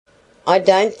"I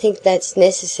don't think that's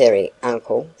necessary,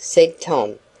 uncle," said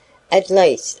Tom. "At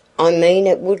least, I mean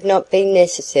it would not be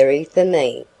necessary for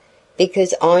me,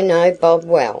 because I know Bob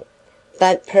well.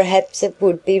 But perhaps it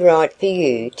would be right for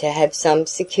you to have some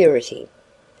security."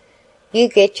 "You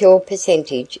get your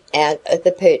percentage out of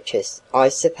the purchase, I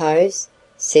suppose?"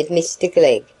 said Mr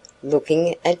Glegg, looking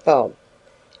at Bob.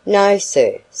 "No,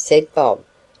 sir," said Bob,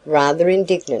 rather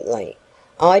indignantly.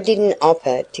 "I didn't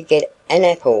offer to get an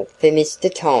apple for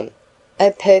Mr Tom,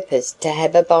 o' purpose to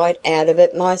have a bite out of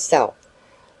it myself.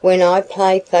 When I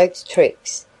play folks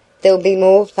tricks, there'll be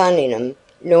more fun in 'em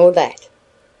nor that."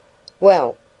 "Well,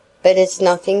 but it's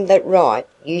nothing but right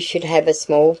you should have a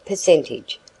small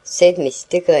percentage," said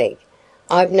Mr Glegg.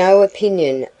 "I've no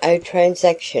opinion o'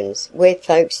 transactions where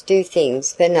folks do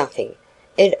things for nothing.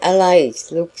 It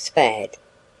allays looks bad."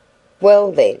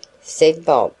 "Well then," said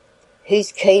Bob,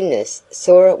 whose keenness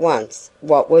saw at once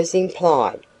what was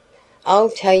implied,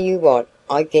 "I'll tell you what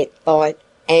I get by't,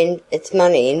 and it's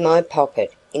money in my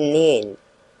pocket in the end.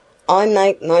 I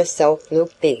make myself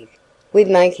look big, wi'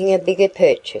 making a bigger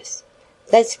purchase.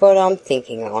 That's what I'm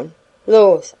thinking on.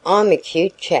 Lors, I'm a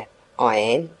 'cute chap, I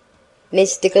am."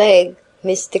 "Mr Glegg,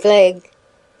 Mr Glegg,"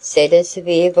 said a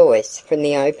severe voice from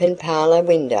the open parlour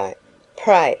window,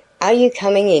 "pray, are you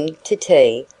coming in to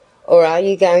tea, or are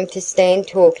you going to stand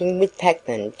talking with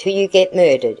Packman till you get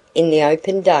murdered in the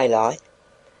open daylight?"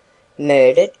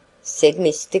 "Murdered?" said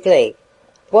Mr Glegg.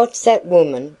 "What's that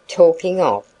woman talking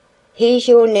of? Here's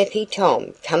your nephey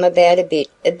Tom come about a bit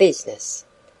o' business."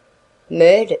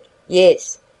 "Murdered?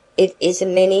 Yes. It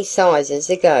isn't many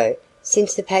sizes ago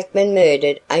since the packman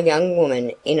murdered a young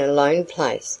woman in a lone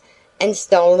place, and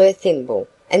stole her thimble,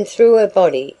 and threw her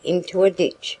body into a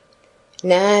ditch."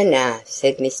 "Na, na,"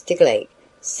 said Mr Glegg,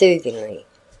 soothingly.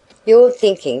 "You're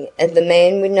thinking of the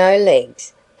man wi' no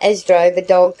legs, as drove a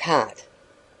dog cart."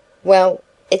 "Well,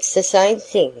 it's the same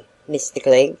thing, Mr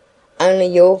Glegg, only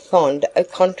you're fond o'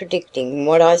 contradicting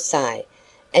what I say,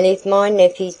 and if my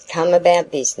nephey's come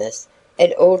about business,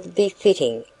 it 'ud be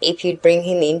fitting if you'd bring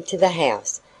him into the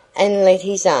house, and let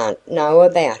his aunt know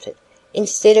about it,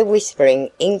 instead o' whispering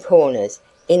in corners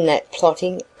in that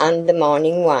plotting,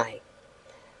 undermining way."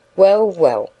 "Well,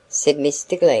 well," said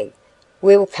Mr Glegg,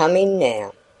 "we'll come in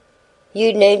now."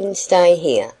 "You needn't stay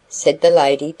here," said the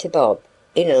lady to Bob,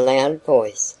 in a loud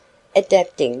voice,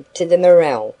 adapting to the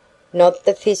moral, not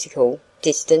the physical,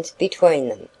 distance between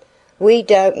them. "We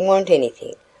don't want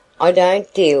anything. I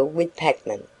don't deal with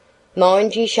packmen.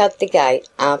 Mind you shut the gate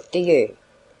after you."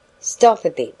 "Stop a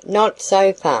bit, not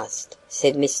so fast,"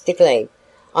 said Mr Glegg.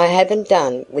 "I haven't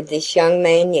done with this young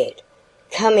man yet.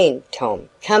 Come in, Tom,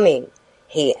 come in,"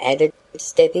 he added,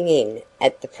 stepping in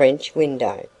at the French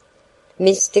window.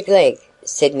 "Mr Glegg,"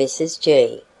 said Mrs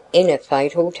G., in a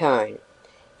fatal tone,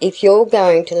 "if you're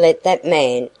going to let that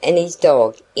man and his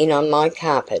dog in on my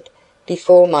carpet,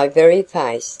 before my very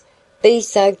face, be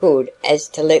so good as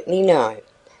to let me know.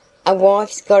 A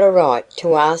wife's got a right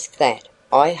to ask that,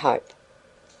 I hope."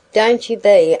 "Don't you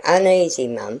be uneasy,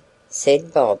 mum,"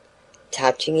 said Bob,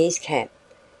 touching his cap.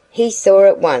 He saw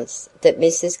at once that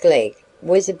Mrs Glegg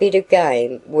was a bit of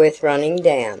game worth running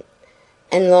down,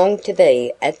 and longed to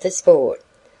be at the sport.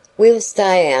 "We'll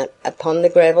stay out upon the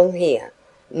gravel here,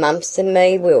 Mumps and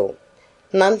me will.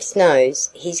 Mumps knows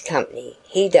his company,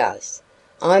 he does.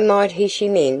 I might hish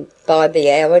him in by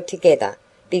the hour together,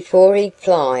 before he'd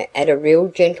fly at a real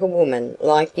gentlewoman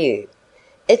like you.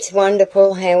 It's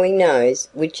wonderful how he knows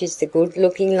which is the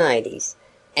good-looking ladies,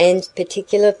 and's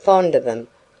particular fond of 'em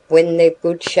when they've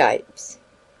good shapes."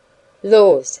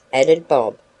 "Laws," added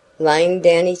Bob, laying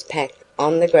down his pack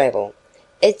on the gravel,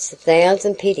 "it's a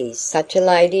thousand pities such a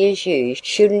lady as you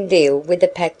shouldn't deal with a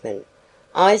packman.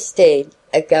 I stead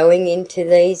o' going into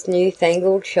these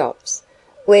new-fangled shops,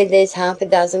 where there's half a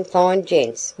dozen fine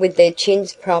gents with their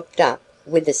chins propped up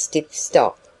with a stiff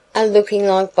stock, a-looking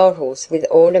like bottles with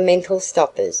ornamental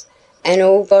stoppers, and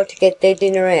all got to get their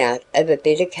dinner out of a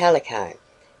bit o' calico.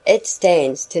 It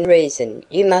stands to reason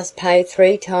you must pay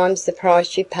 3 times the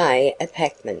price you pay a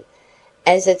packman,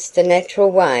 as it's the natural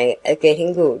way o'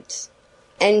 getting goods,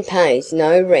 and pays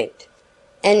no rent,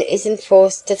 and isn't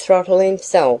forced to throttle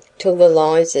himself till the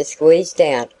lives are squeezed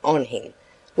out on him,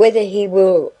 whether he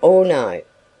will or no.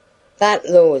 But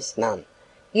laws, mum,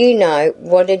 you know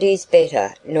what it is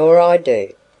better nor I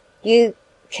do. You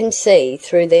can see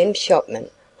through them shopmen,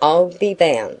 I'll be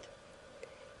bound."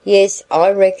 "Yes,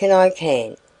 I reckon I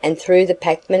can, and through the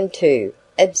packmen too,"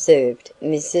 observed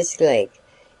Mrs Glegg,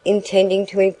 intending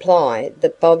to imply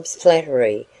that Bob's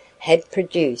flattery had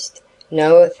produced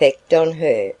no effect on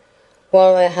her,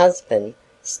 while her husband,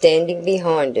 standing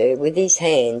behind her with his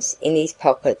hands in his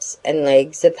pockets and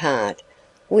legs apart,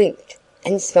 winked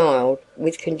and smiled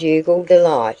with conjugal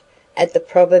delight at the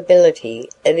probability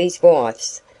of his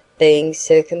wife's being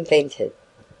circumvented.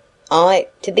 "Ay,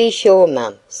 to be sure,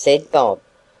 mum," said Bob.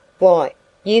 "Why,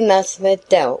 you must have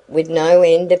dealt with no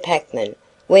end of packmen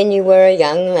when you were a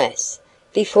young lass,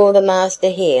 before the master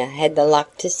here had the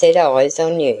luck to set eyes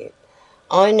on you.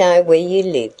 I know where you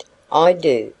lived, I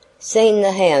do, seen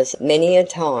the house many a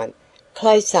time,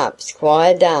 close up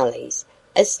Squire Darleigh's,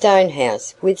 a stone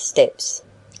house with steps."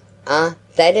 "Ah,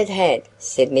 that it had,"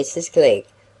 said Mrs Glegg,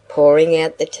 pouring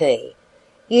out the tea.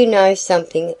 "You know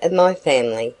something of my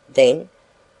family, then?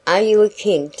 Are you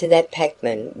akin to that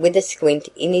packman with a squint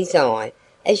in his eye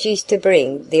as used to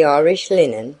bring the Irish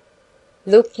linen?"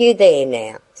 "Look you there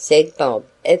now," said Bob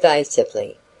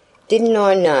evasively. "Didn't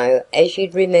I know as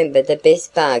you'd remember the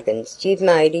best bargains you've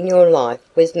made in your life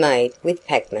was made with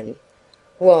packmen?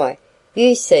 Why,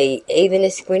 you see even a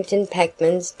squintin'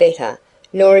 packman's better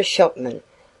nor a shopman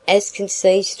as can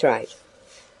see straight.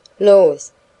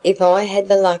 Laws, if I had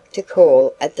the luck to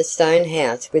call at the stone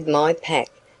house with my pack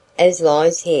as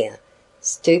lies here,"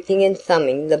 stooping and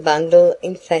thumbing the bundle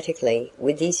emphatically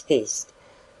with his fist,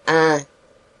 "and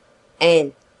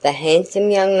the handsome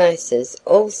young lasses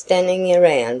all standing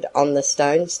around on the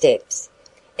stone steps,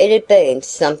 it 'ud been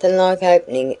something like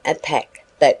opening a pack,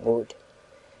 that would.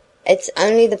 It's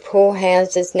only the poor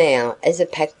houses now as a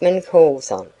packman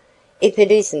calls on, if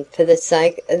it isn't for the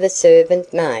sake of the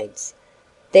servant maids.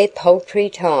 They're paltry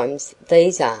times,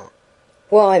 these are.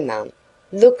 Why, mum,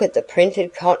 look at the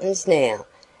printed cottons now,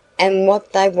 and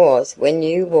what they was when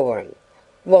you wore 'em.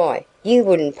 Why, you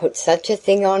wouldn't put such a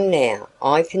thing on now,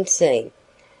 I can see.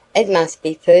 It must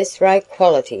be first-rate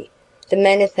quality, the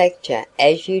manufacture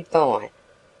as you'd buy,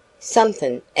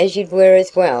 somethin' as you'd wear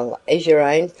as well as your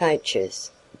own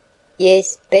features.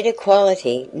 Yes, better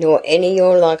quality nor any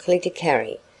you're likely to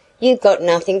carry. You've got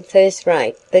nothing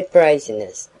first-rate but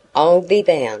brazenness, I'll be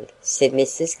bound," said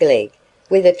Mrs Glegg,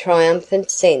 with a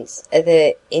triumphant sense of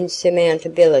her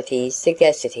insurmountability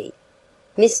sagacity.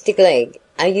 "Mr Glegg,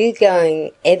 are you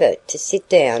going ever to sit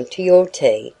down to your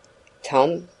tea?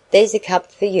 Tom, there's a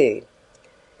cup for you."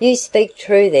 "You speak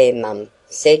true there, mum,"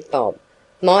 said Bob.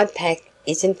 "My pack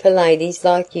isn't for ladies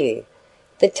like you.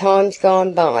 The time's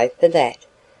gone by for that.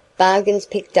 Bargains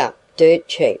picked up dirt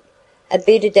cheap, a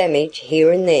bit of damage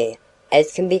here and there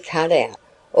as can be cut out,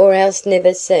 or else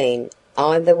never seen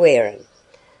either wear 'em,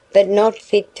 but not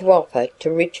fit to offer to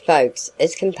rich folks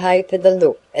as can pay for the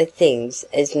look of things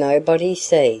as nobody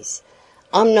sees.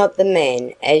 I'm not the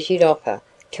man as you'd offer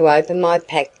to open my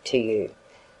pack to you,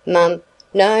 mum.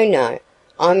 No, no,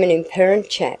 I'm an imperent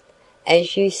chap,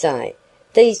 as you say.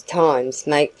 These times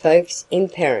make folks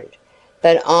imperent,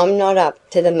 but I'm not up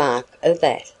to the mark of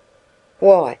that."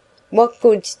 "Why, what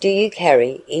goods do you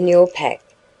carry in your pack?"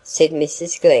 said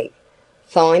Mrs Glegg.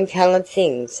 "Fine coloured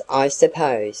things, I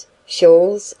suppose,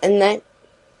 shawls and that?"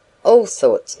 "All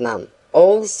sorts, mum,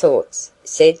 all sorts,"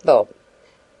 said Bob,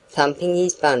 thumping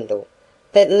his bundle.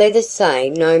 "But let us say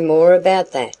no more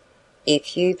about that,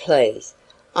 if you please.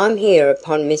 I'm here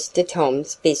upon Mr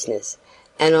Tom's business,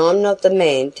 and I'm not the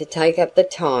man to take up the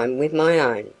time with my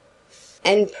own."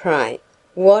 "And pray,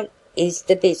 what is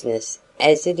the business,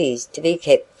 as it is to be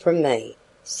kept from me?"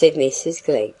 said Mrs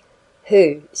Glegg,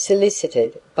 who,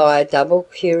 solicited by a double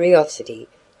curiosity,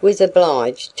 was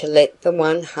obliged to let the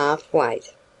one half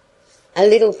wait. "A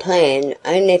little plan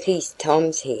o' Nephey's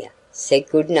Tom's here," said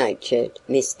good-natured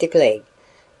Mr Glegg,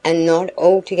 "and not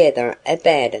altogether a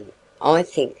bad un, I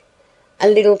think. A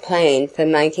little plan for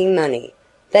making money.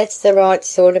 That's the right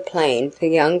sort of plan for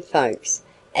young folks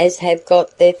as have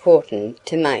got their fortin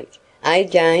to make, eh,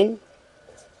 Jane?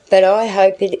 But I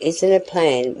hope it isn't a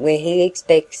plan where he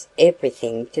expects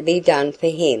everything to be done for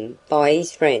him by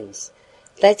his friends.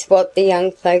 That's what the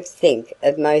young folks think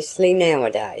of mostly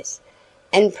nowadays.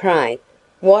 And pray,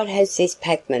 what has this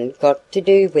packman got to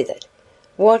do with it?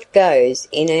 What goes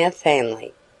in our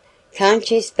family?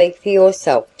 Can't you speak for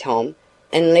yourself, Tom,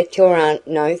 and let your aunt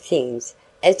know things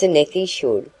as a nephey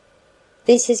should?"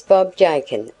 "This is Bob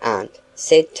Jakin, aunt,"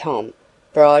 said Tom,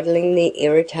 bridling the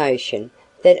irritation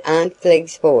that Aunt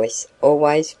Glegg's voice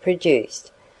always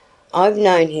produced. "I've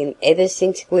known him ever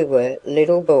since we were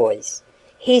little boys.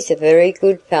 He's a very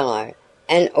good fellow,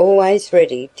 and always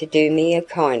ready to do me a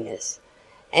kindness,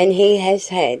 and he has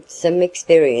had some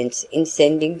experience in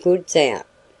sending goods out,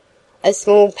 a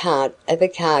small part of a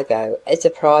cargo as a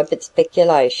private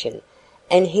speculation,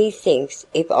 and he thinks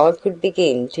if I could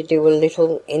begin to do a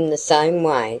little in the same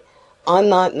way, I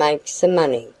might make some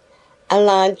money. A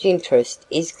large interest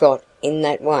is got in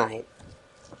that way."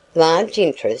 "Large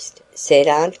interest?" said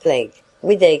Aunt Glegg,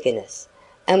 with eagerness.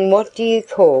 "And what do you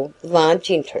call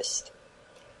large interest?"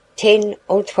 10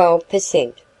 or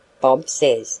 12%, Bob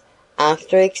says,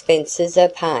 after expenses are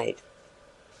paid.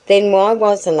 Then why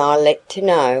wasn't I let to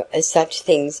know of such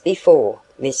things before,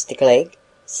 Mr Glegg?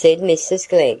 Said Mrs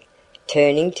Glegg,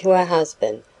 turning to her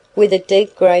husband, with a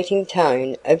deep grating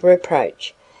tone of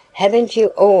reproach. Haven't you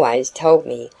always told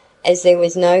me as there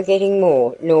was no getting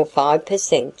more nor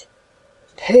 5%?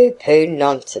 Pooh, pooh,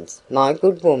 nonsense, my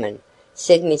good woman,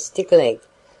 said Mr Glegg.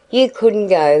 You couldn't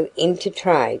go into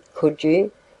trade, could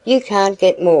you? You can't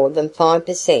get more than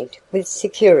 5% with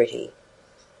security.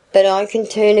 But I can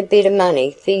turn a bit of money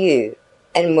for you,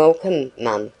 and welcome,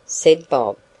 mum, said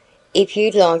Bob, if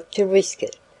you'd like to risk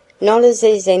it. Not as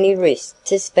there's any risk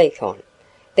to speak on,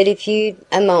 but if you'd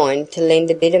a mind to lend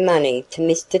a bit of money to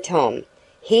Mr Tom,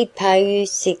 he'd pay you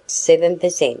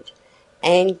 6-7%,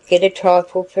 and get a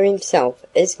trifle for himself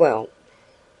as well.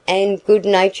 And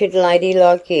good-natured lady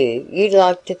like you'd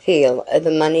like to feel o' the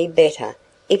money better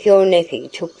if your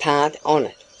nephey took part on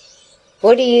it.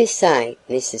 What do you say,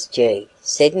 Mrs G?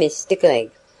 Said Mr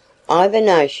Glegg. I've a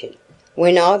notion,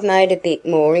 when I've made a bit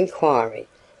more inquiry,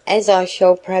 as I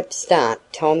shall perhaps start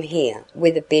Tom here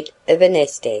with a bit of a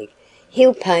nest egg,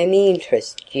 he'll pay me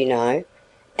interest, you know,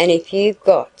 and if you've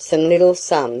got some little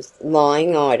sums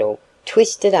lying idle,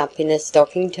 twisted up in a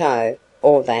stocking toe,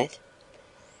 or that.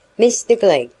 Mr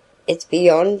Glegg, it's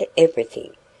beyond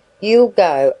everything. You'll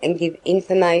go and give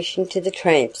information to the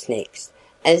tramps next,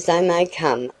 as they may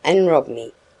come and rob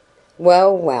me.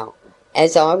 Well, well,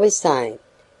 as I was saying,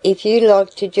 if you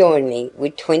like to join me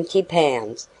with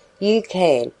 £20, you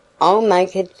can. I'll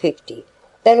make it 50.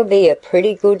 That'll be a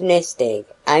pretty good nest egg,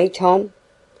 eh, Tom?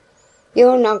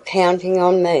 You're not counting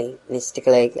on me, Mr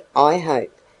Glegg, I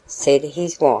hope, said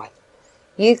his wife.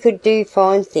 You could do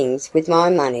fine things with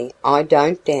my money, I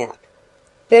don't doubt.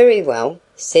 Very well,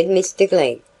 said Mr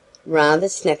Glegg, rather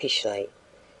snappishly.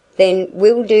 Then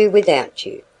we'll do without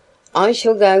you. I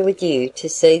shall go with you to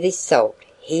see this salt,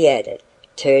 he added,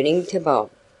 turning to Bob.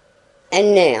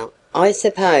 And now, I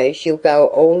suppose you'll go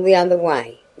all the other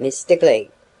way, Mr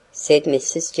Glegg, said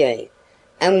Mrs G,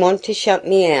 and want to shut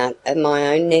me out of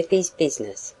my own nephey's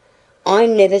business. I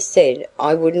never said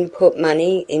I wouldn't put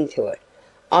money into it.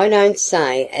 I don't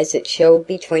say as it shall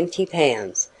be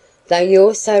 £20, though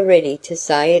you're so ready to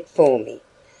say it for me.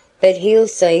 But he'll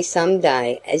see some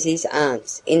day as his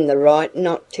aunt's in the right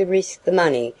not to risk the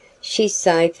money she's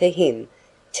saved for him,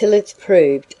 till it's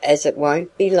proved as it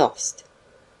won't be lost.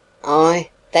 Ay,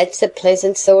 that's a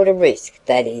pleasant sort of risk,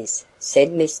 that is,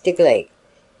 said Mr Glegg,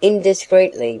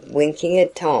 indiscreetly winking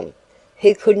at Tom,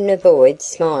 who couldn't avoid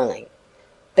smiling.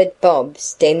 But Bob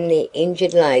stemmed the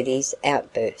injured lady's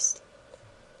outburst.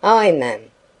 Ay, ma'am,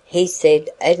 he said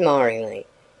admiringly,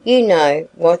 you know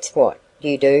what's what,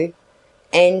 you do,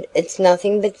 and it's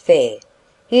nothing but fair.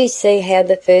 You see how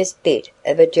the first bit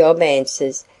of a job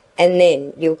answers, and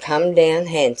then you'll come down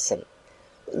handsome.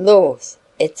 Laws,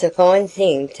 it's a fine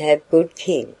thing to have good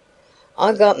kin.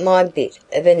 I got my bit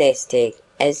of a nest egg,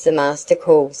 as the master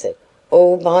calls it,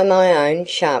 all by my own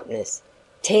sharpness.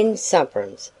 10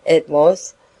 sovereigns, it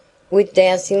was, with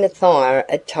dousing the fire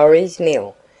at Torry's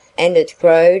mill, and it's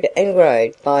growed and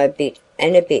growed by a bit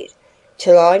and a bit,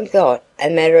 till I'd got a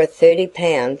matter of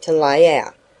 £30 to lay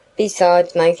out,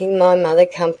 besides making my mother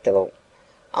comfortable.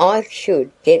 I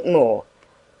should get more,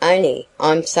 only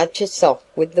I'm such a soft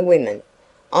with the women.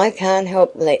 I can't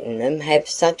help letting them have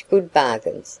such good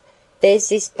bargains. There's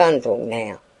this bundle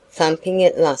now, thumping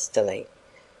it lustily.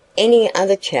 Any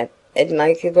other chap 'ud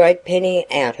make a great penny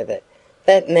out of it,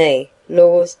 but me,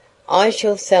 laws, I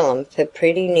shall sell 'em for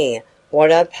pretty near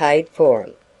what I paid for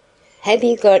 'em. Have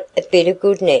you got a bit of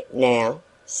good net now?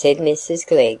 Said Mrs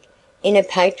Glegg, in a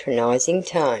patronising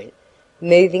tone,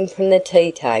 moving from the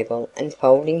tea-table and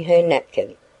folding her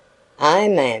napkin. Ay,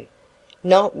 ma'am,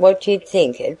 not what you'd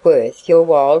think it worth your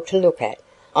while to look at.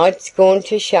 I'd scorn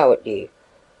to show it you.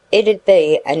 It'd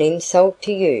be an insult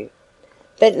to you.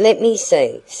 But let me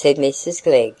see, said Mrs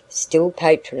Glegg, still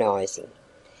patronising.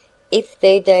 If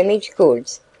they're damaged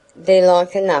goods, they're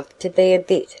like enough to be a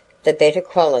bit the better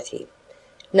quality.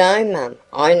 No, mum,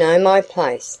 I know my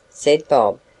place, said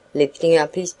Bob, lifting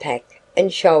up his pack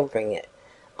and shouldering it.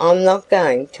 I'm not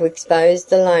going to expose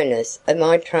the lowness of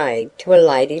my trade to a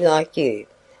lady like you.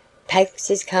 Packs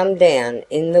has come down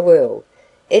in the world.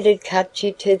 It'd cut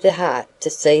you to the heart to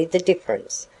see the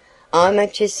difference. I'm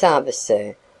at your sarvice,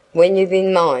 sir, when you've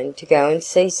in mind to go and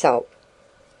see salt.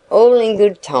 All in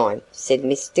good time, said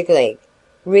Mr Glegg,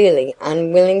 really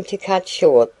unwilling to cut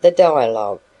short the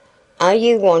dialogue. Are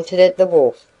you wanted at the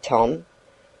wharf, Tom?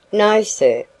 No,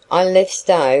 sir, I left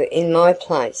Stowe in my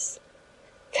place.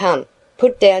 Come,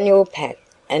 put down your pack,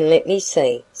 and let me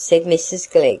see, said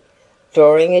Mrs Glegg,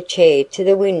 drawing a chair to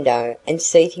the window and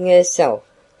seating herself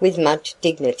with much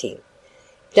dignity.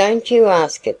 "Don't you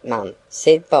ask it, mum,"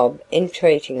 said Bob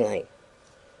entreatingly.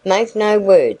 "Make no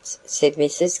words," said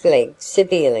Mrs Glegg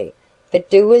severely, "but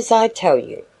do as I tell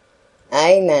you."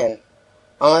 Ma'am,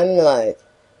 I'm loath,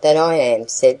 that I am,"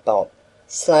 said Bob,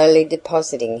 slowly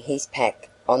depositing his pack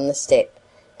on the step,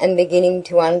 and beginning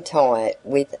to untie it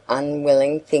with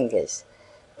unwilling fingers.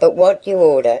 "But what you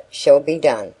order shall be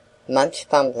done," much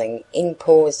fumbling in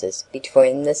pauses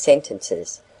between the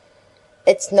sentences.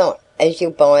 "It's not as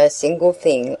you'll buy a single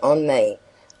thing on me.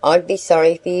 I'd be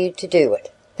sorry for you to do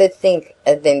it, for think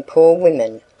of them poor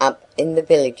women up in the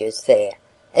villages there,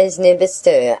 as never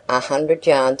stir 100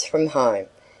 yards from home.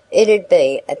 It 'ud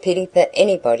be a pity for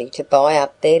anybody to buy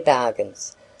up their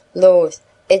bargains. Laws,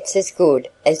 it's as good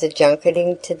as a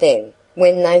junketing to them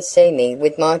when they see me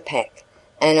with my pack,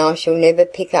 and I shall never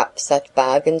pick up such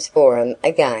bargains for 'em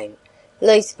again.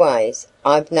 Leastways,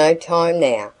 I've no time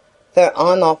now, for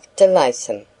I'm off to lace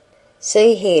 'em.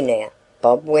 See here now,"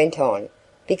 Bob went on,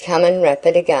 becoming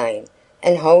rapid again,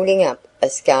 and holding up a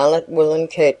scarlet woollen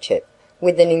kerchief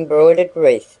with an embroidered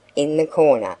wreath in the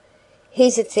corner.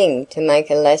 "Here's a thing to make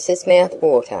a lass's mouth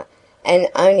water, and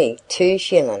only 2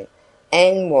 shillin',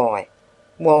 and why?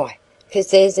 Why, 'cause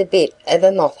there's a bit of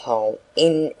a moth hole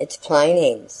in its plain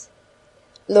ends.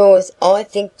 Laws, I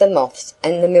think the moths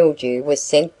and the mildew was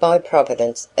sent by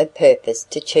Providence o' purpose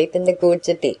to cheapen the goods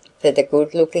a bit for the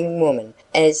good-looking woman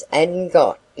as hadn't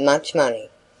got much money.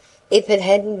 If it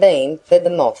hadn't been for the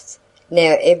moths,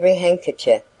 now every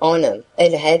handkercher on 'em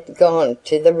 'ud ha' gone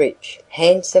to the rich,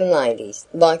 handsome ladies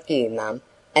like you, mum,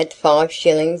 at 5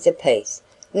 shillings apiece,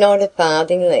 not a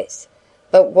farthing less.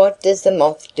 But what does the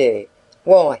moth do?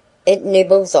 Why, it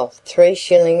nibbles off 3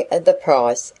 shilling o' the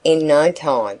price in no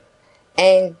time,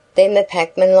 and them a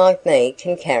packman like me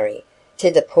can carry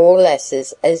to the poor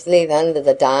lasses as live under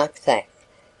the dark thack,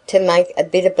 to make a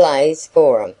bit o' blaze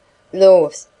for 'em.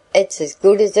 Laws, it's as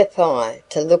good as a fire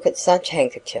to look at such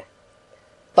handkercher."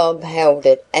 Bob held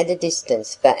it at a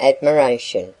distance for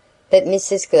admiration, but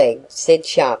Mrs Glegg said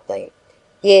sharply,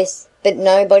 "Yes, but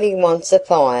nobody wants a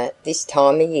fire this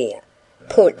time o' year.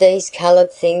 Put these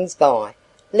coloured things by.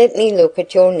 Let me look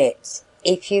at your nets,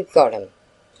 if you've got 'em."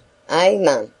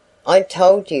 Mum, I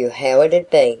told you how it 'ud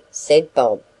be," said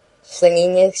Bob,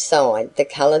 flinging aside the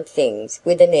coloured things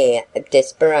with an air of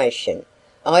desperation.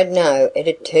 "I'd know it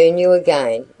 'ud turn you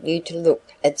again you to look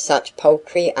at such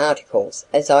paltry articles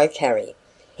as I carry.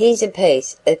 Here's a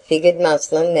piece of figured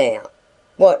muslin now.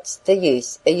 What's the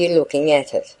use o' you looking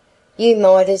at it? You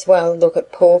might as well look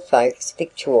at poor folks'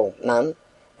 victual, mum.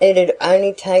 It 'ud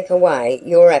only take away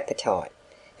your appetite.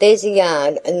 There's a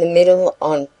yard in the middle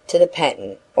on to the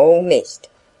pattern, all missed.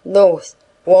 Laws,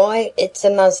 why, it's a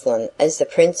muslin as the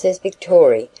Princess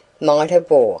Victory might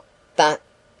have wore. But,"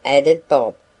 added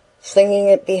Bob, flinging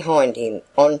it behind him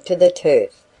on to the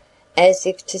turf, as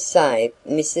if to save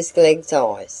Mrs Glegg's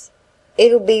eyes,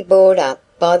 "it'll be bought up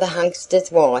by the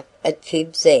hunkster's wife at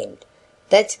Fib's End.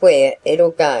 That's where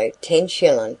it'll go 10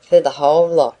 shillin' for the whole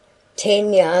lot,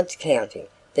 10 yards counting,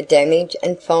 the damage,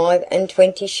 and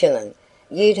 25 shillin'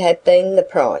 'ud have been the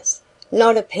price,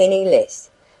 not a penny less.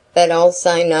 But I'll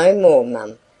say no more,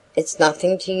 mum. It's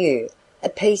nothing to you, a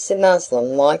piece of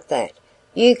muslin like that.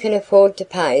 You can afford to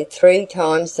pay 3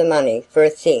 times the money for a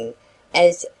thing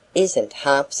as isn't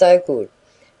half so good.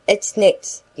 It's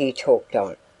nets you talked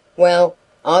on. Well,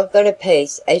 I've got a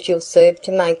piece as you'll serve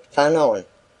to make fun on."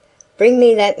 "Bring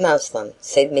me that muslin,"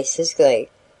 said Mrs Glegg.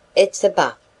 "It's a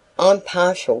buff. I'm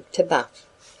partial to buff."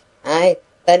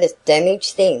 But a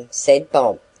damaged thing," said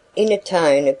Bob, in a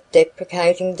tone of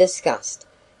deprecating disgust.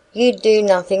 "You'd do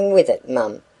nothing with it,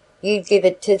 mum. You'd give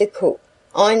it to the cook,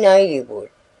 I know you would,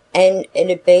 and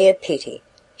it 'ud be a pity.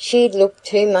 She'd look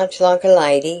too much like a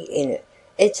lady in it.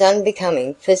 It's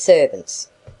unbecoming for servants."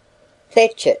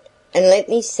 "Fetch it, and let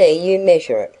me see you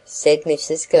measure it," said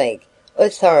Mrs Glegg,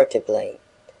 authoritatively.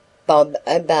 Bob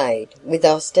obeyed, with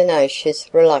ostentatious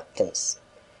reluctance.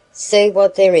 "See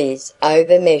what there is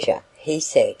over measure," he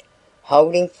said,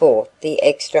 holding forth the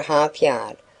extra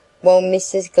half-yard, while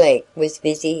Mrs Glegg was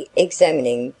busy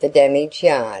examining the damaged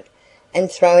yard,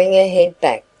 and throwing her head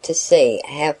back to see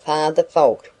how far the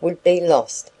fault would be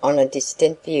lost on a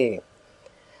distant view.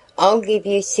 "I'll give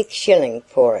you 6 shilling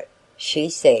for it," she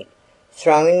said,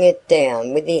 throwing it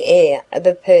down with the air of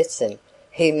a person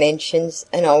who mentions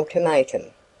an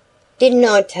ultimatum. "Didn't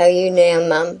I tell you now,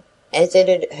 mum, as it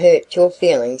 'ud hurt your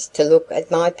feelings to look at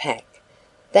my pack?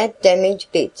 That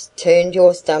damaged bit's turned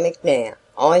your stomach now,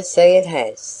 I see it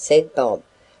has," said Bob,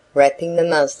 wrapping the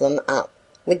muslin up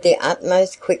with the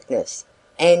utmost quickness,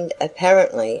 and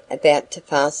apparently about to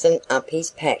fasten up his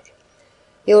pack.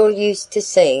 You're used to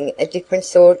seeing a different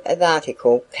sort of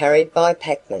article carried by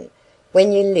packmen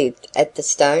when you lived at the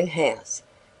stone house.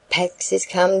 Packs is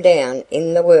come down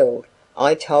in the world,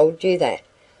 I told you that.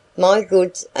 My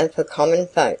goods are for common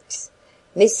folks.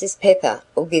 Mrs.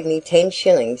 Pepper'll give me 10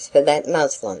 shillings for that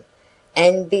muslin,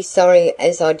 and be sorry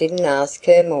as I didn't ask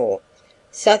her more.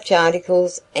 Such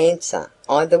articles answer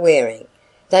either wearing.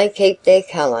 They keep their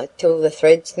colour till the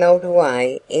threads melt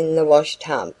away in the wash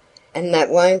tub, and that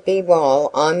won't be while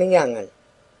I'm a young un."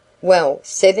 "Well,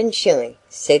 7 shilling,"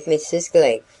 said Mrs.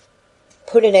 Glegg.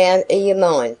 "Put it out o' your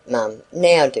mind, mum,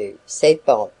 now do," said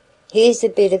Bob. "Here's a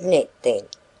bit of net, then,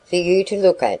 for you to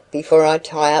look at before I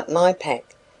tie up my pack,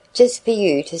 just for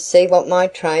you to see what my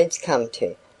trade's come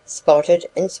to, spotted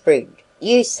and sprigged,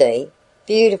 you see,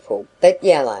 beautiful but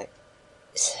yellow.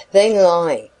 'S been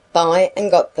lying by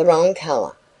and got the wrong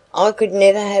colour. I could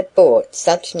never have bought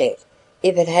such net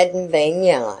if it hadn't been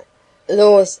yellow.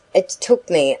 Laws, it's took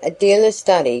me a deal of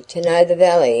study to know the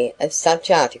vally of such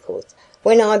articles.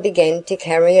 When I began to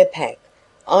carry a pack,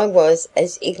 I was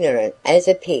as ignorant as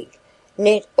a pig.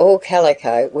 Net or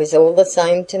calico was all the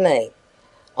same to me.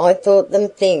 I thought them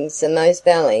things the most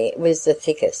vally was the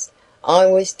thickest. I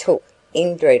was took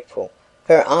in dreadful,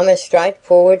 for I'm a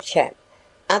straightforward chap,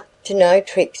 up to no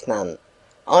tricks, mum.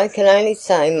 I can only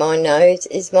say my nose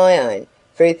is my own,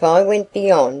 for if I went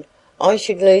beyond, I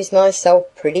should lose myself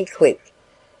pretty quick,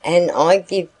 and I'd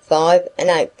give 5 and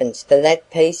 8pence for that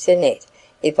piece o' net.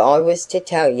 If I was to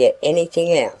tell you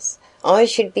anything else, I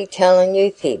should be telling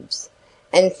you fibs,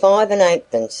 and 5 and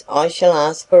 8pence I shall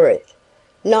ask for it.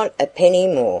 Not a penny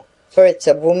more, for it's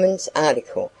a woman's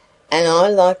article, and I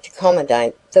like to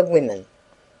 'commodate the women.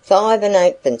 5 and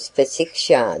 8pence for 6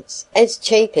 yards, as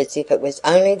cheap as if it was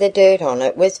only the dirt on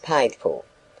it was paid for."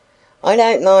 "I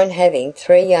don't mind having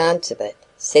 3 yards of it,"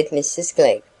 said Mrs.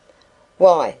 Glegg.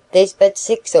 "Why, there's but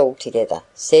 6 altogether,"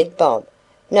 said Bob.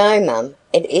 "No, mum,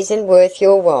 it isn't worth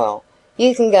your while.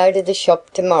 You can go to the shop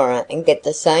to-morrow and get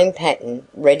the same pattern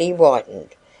ready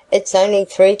whitened. It's only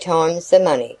 3 times the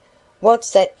money. What's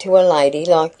that to a lady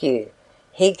like you?"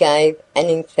 He gave an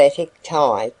emphatic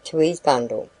tie to his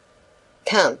bundle.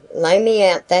 "Come, lay me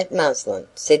out that muslin,"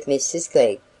 said Mrs.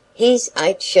 Glegg. "Here's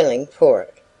 8 shilling for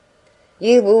it."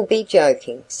 "You will be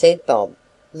joking," said Bob,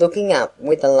 looking up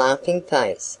with a laughing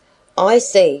face. "I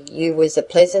see you was a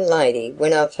pleasant lady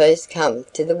when I first come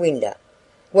to the winder."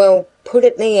 "Well, put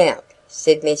it me out,"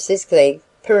 said Mrs. Glegg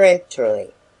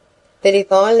peremptorily. "But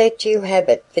if I let you have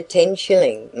it for 10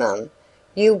 shilling, mum,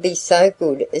 you'll be so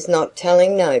good as not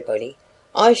telling nobody.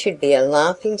 I should be a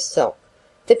laughing stock.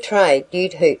 The trade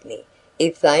you'd hoot me,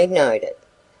 if they knowed it.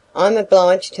 I'm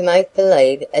obliged to make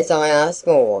believe as I ask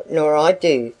more nor I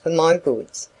do for my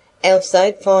goods, else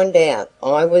they'd find out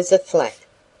I was a flat.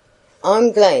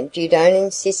 I'm glad you don't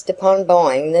insist upon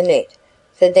buying the net,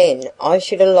 for then I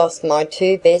should ha' lost my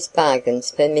 2 best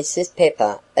bargains for Mrs.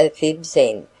 Pepper of Fib's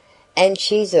End, and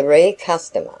she's a rare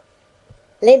customer."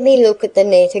 "Let me look at the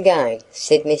net again,"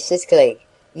 said Mrs. Glegg,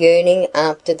 yearning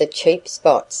after the cheap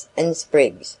spots and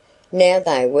sprigs, now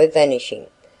they were vanishing.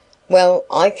 "Well,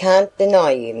 I can't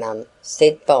deny you, mum,"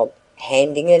 said Bob,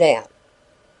 handing it out.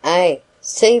 "Eh,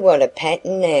 see what a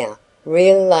pattern now,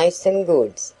 real laceham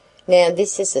goods. Now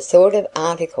this is the sort of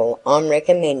article I'm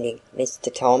recommending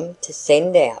Mr. Tom to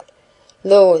send out.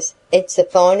 Laws, it's a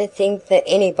finer thing for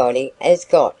anybody as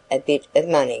got a bit of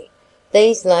money.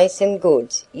 These laceham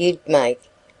goods you'd make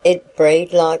it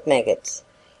breed like maggots.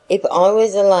 If I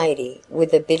was a lady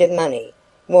with a bit of money,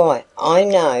 why, I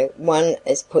know one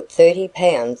as put 30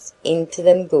 pounds into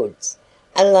them goods,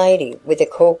 a lady with a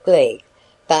cork leg,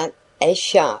 but as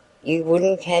sharp you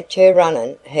wouldn't catch her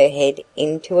running her head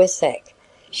into a sack.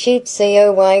 She'd see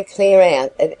her way clear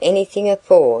out of anything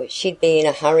afore she'd be in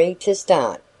a hurry to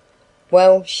start.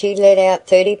 Well, she let out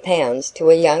 30 pounds to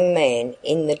a young man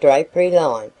in the drapery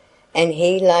line, and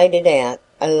he laid it out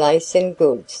o' lacin'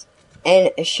 goods,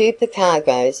 and a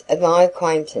supercargoes of my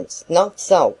acquaintance, not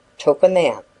salt, took 'em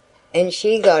out, and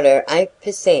she got her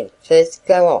 8% first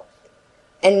go off.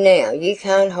 And now you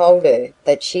can't hold her,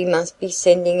 but she must be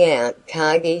sending out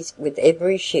cargies with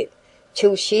every ship,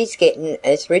 till she's getting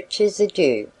as rich as a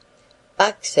Jew.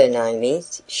 Bucks her name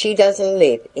is. She doesn't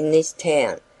live in this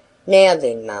town. Now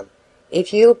then, mum,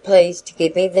 if you'll please to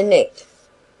give me the net."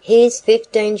 "Here's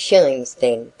 15 shillings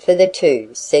then for the 2,"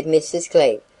 said Mrs.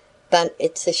 Glegg, "but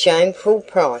it's a shameful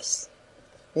price."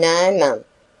 "No, mum,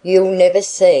 you'll never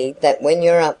see that when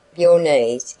you're up your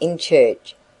knees in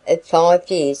church at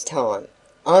 5 years' time.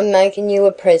 I'm making you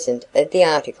a present of the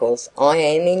articles, I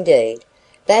am indeed.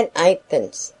 That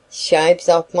 8pence shaves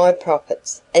off my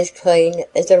profits as clean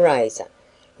as a razor.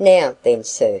 Now then,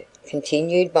 sir,"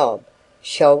 continued Bob,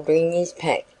 shouldering his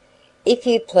pack. "If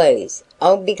you please,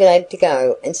 I'll be glad to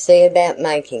go and see about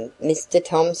making Mr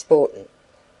Tom sportin'.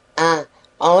 Ah,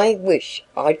 I wish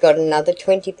I'd got another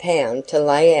 20 pound to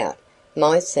lay out,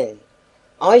 mysen.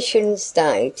 I shouldn't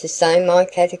stay to say my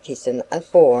catechism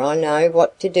afore I know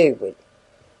what to do with."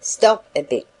 "Stop a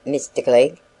bit, Mr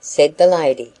Glegg," said the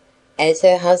lady, as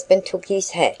her husband took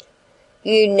his hat.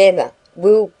 "You never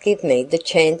will give me the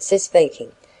chance of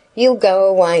speaking. You'll go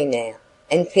away now,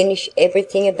 and finish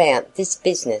everything about this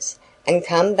business, and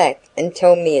come back and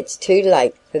tell me it's too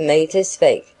late for me to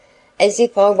speak, as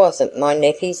if I wasn't my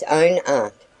nephey's own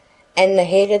aunt, and the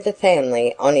head of the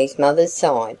family on his mother's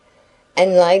side,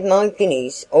 and laid my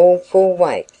guineas all full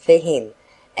weight for him,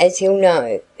 as he'll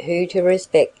know who to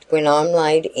respect when I'm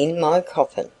laid in my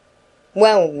coffin."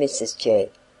 "Well, Mrs G.,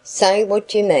 say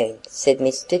what you mean," said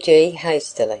Mr G.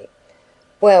 hastily.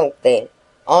 "Well, then,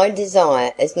 I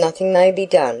desire as nothing may be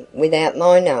done without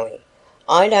my knowing.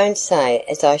 I don't say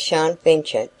as I shan't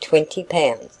venture 20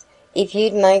 pounds, if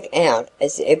you'd make out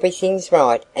as everything's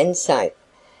right and safe.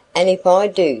 And if I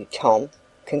do, Tom,"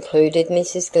 concluded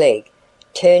Mrs Glegg,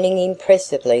 turning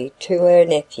impressively to her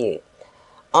nephew,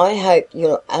 "I hope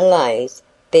you'll allays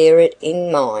bear it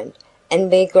in mind, and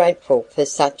be grateful for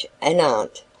such an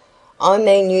aunt. I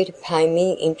mean you to pay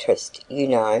me interest, you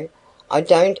know. I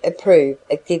don't approve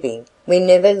of giving. We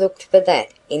never looked for that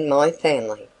in my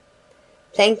family."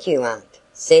 "Thank you, aunt,"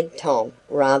 said Tom,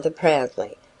 rather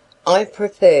proudly. "I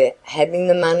prefer having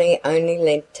the money only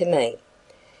lent to me."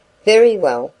 "Very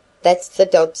well, that's the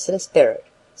Dodson spirit,"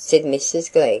 said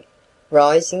Mrs Glegg,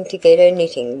 rising to get her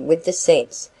knitting with the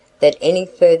sense that any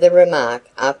further remark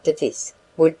after this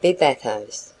would be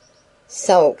bathos.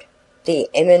 Salt, the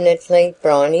eminently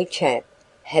briny chap,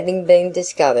 having been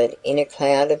discovered in a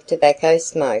cloud of tobacco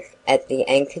smoke at the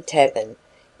Anchor Tavern,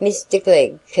 Mr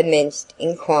Glegg commenced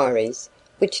inquiries,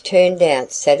 which turned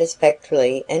out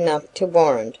satisfactorily enough to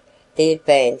warrant the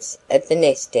advance of the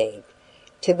nest egg,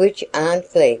 to which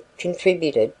aunt Glegg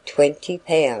contributed 20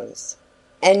 pounds.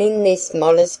 And in this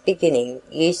modest beginning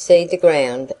you see the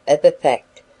ground of a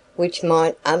fact which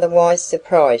might otherwise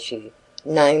surprise you,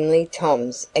 namely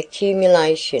Tom's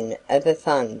accumulation of a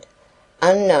fund,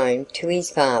 unknown to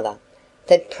his father,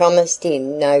 that promised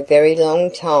in no very long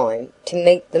time to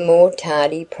meet the more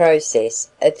tardy process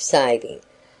of saving,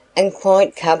 and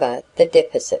quite cover the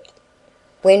deficit.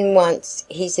 When once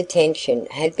his attention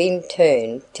had been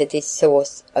turned to this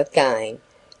source of gain,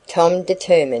 Tom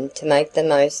determined to make the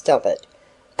most of it,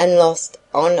 and lost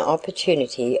on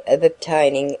opportunity of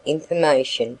obtaining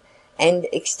information and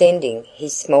extending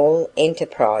his small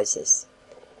enterprises.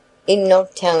 In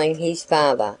not telling his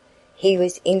father, he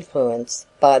was influenced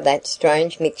by that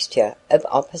strange mixture of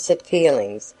opposite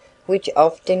feelings which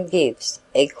often gives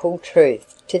equal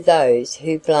truth to those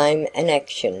who blame an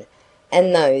action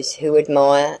and those who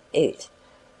admire it.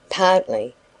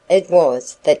 Partly it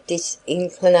was that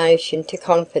disinclination to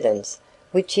confidence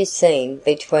which is seen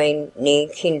between near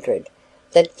kindred,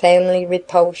 that family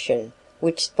repulsion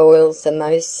which spoils the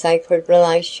most sacred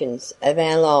relations of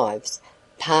our lives.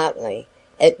 Partly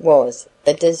it was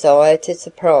the desire to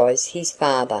surprise his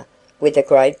father with a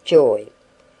great joy.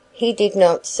 He did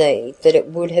not see that it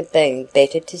would have been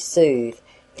better to soothe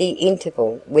the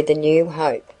interval with a new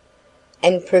hope,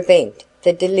 and prevent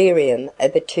the delirium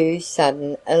of a too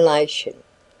sudden elation.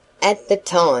 At the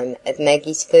time of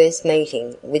Maggie's first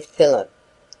meeting with Philip,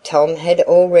 Tom had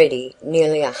already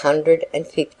nearly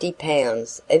 150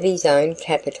 pounds of his own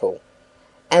capital,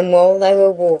 and while they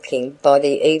were walking by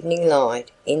the evening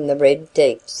light in the Red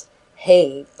Deeps,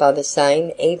 he, by the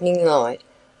same evening light,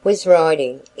 was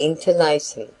riding into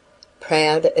Laceham,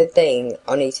 proud of being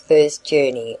on his first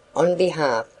journey on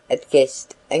behalf of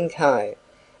Guest & Co.,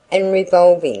 and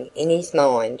revolving in his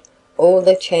mind all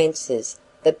the chances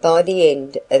that by the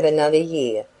end of another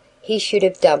year he should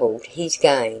have doubled his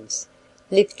gains,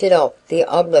 lifted off the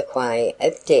obloquy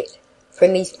of debt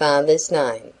from his father's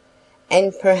name,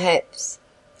 and perhaps,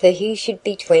 for he should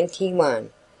be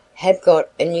 21, have got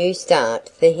a new start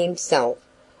for himself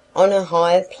on a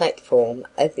higher platform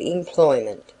of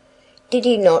employment. Did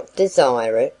he not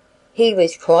desire it? He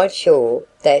was quite sure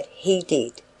that he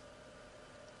did.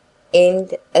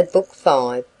 End of Book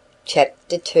 5,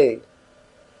 Chapter 2.